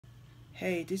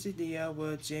Hey, this is the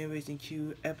World Generation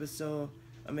Q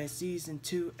season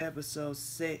 2, episode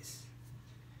 6.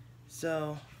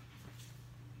 So,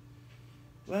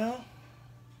 well,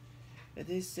 I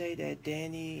did say that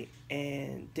Danny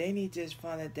just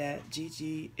found out that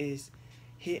Gigi is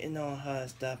hitting on her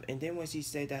stuff. And then when she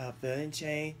said that her feeling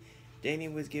changed, Danny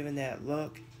was giving that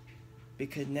look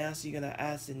because now she's gonna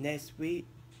ask the next week,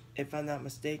 if I'm not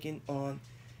mistaken, on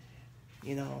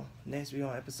next week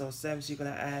on episode 7, she's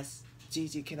gonna ask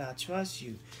Gigi, can I trust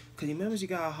you? Because remember, she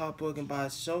got her heart broken by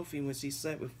Sophie when she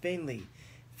slept with Finley.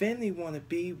 Finley want to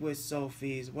be with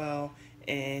Sophie as well.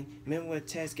 And remember when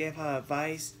Tess gave her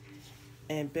advice?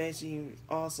 And Benji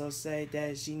also said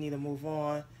that she need to move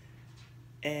on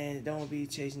and don't be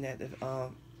chasing after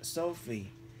Sophie.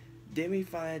 Then we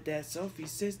find out that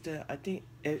Sophie's sister, I think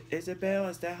Isabel,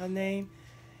 is that her name?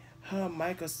 Her and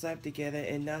Michael slept together,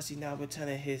 and now she's not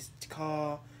returning his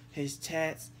call, his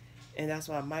chats, and that's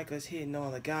why Michael's hitting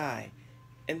on the guy.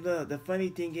 And look, the funny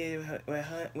thing is,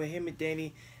 when him and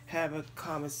Danny have a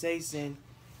conversation,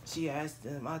 she asked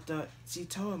him, she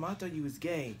told him, I thought you was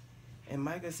gay. And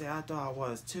Michael said, I thought I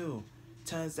was too.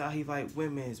 Turns out he like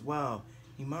women as well.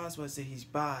 He might as well say he's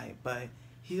bi, but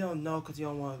he don't know because he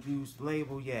don't want to use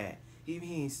label yet. Even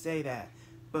he didn't say that.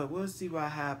 But we'll see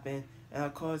what happened. And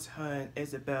of course, him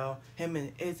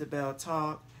and Isabel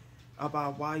talk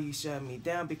about why you shut me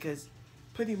down, because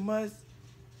pretty much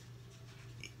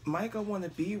Michael want to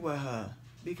be with her,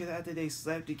 because after they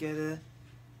slept together,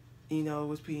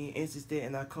 was pretty interested.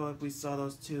 And of course, we saw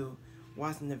those two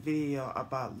watching the video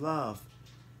about love,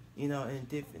 and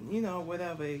different,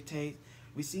 whatever it takes.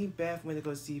 We see Beth went to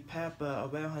go see Peppa, or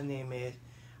whatever her name is.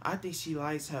 I think she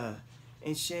likes her.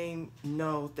 And Shane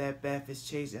knows that Beth is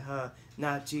chasing her,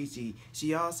 not Gigi.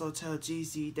 She also tells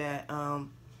Gigi that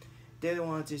they don't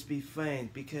want to just be friends,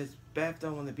 because Beth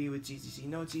don't want to be with Gigi. She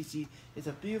knows Gigi is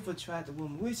a beautiful, attractive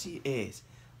woman, which she is.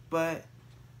 But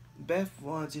Beth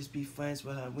wants to just be friends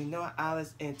with her. We know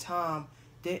Alice and Tom,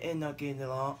 they end up getting it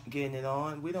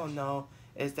on. We don't know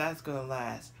if that's going to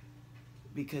last,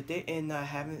 because they end up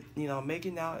having,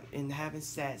 making out and having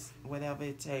sex, whatever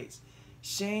it takes.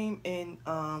 Shane and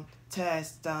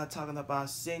Tess started talking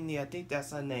about Sydney, I think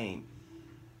that's her name.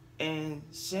 And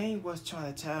Shane was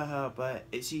trying to tell her, but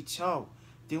she choked.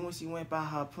 Then when she went by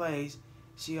her place,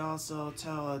 she also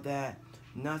told her that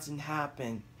nothing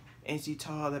happened. And she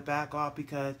told her to back off,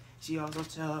 because she also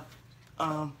told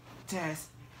Tess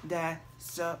that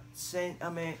I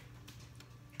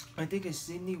think it's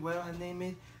Sydney, whatever her name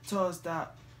is, told her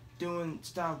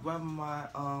stop rubbing my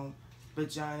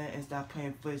vagina and stop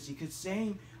playing footsy, because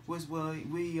Shane was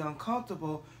really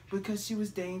uncomfortable because she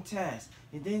was dating Tess.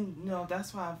 And then,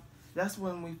 that's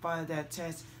when we find that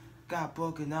Tess got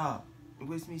broken up,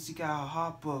 which means she got her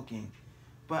heart broken.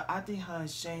 But I think her and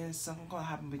Shane, something gonna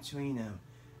happen between them.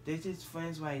 They're just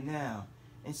friends right now.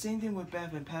 And same thing with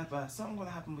Beth and Peppa, something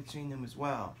gonna happen between them as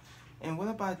well. And what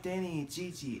about Danny and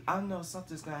Gigi? I know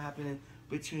something's gonna happen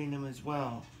between them as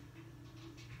well.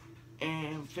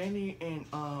 And Fanny and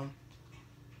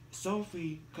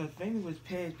Sophie, because Fanny was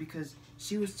pissed because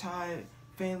she was tired,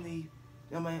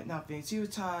 she was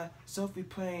tired Sophie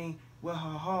playing with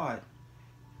her heart.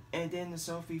 And then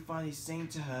Sophie finally sang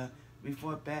to her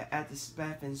before after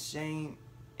Beth and Shane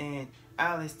and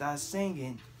Alice started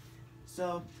singing.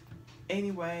 So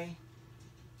anyway,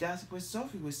 that's what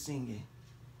Sophie was singing.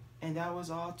 And that was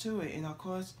all to it. And of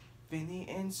course, Fanny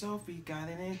and Sophie got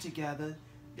it in together.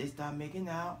 They started making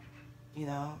out. It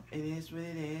is what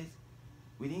it is.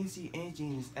 We didn't see Angie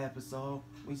in this episode.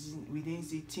 We didn't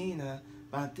see Tina,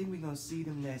 but I think we're going to see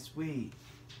them next week.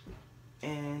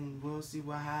 And we'll see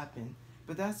what happens.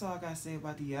 But that's all I got to say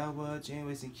about the L World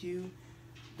Generation Q.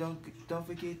 Don't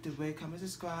forget to rate, comment,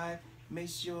 subscribe. Make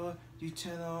sure you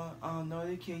turn on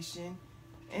notification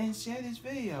and share this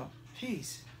video.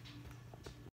 Peace.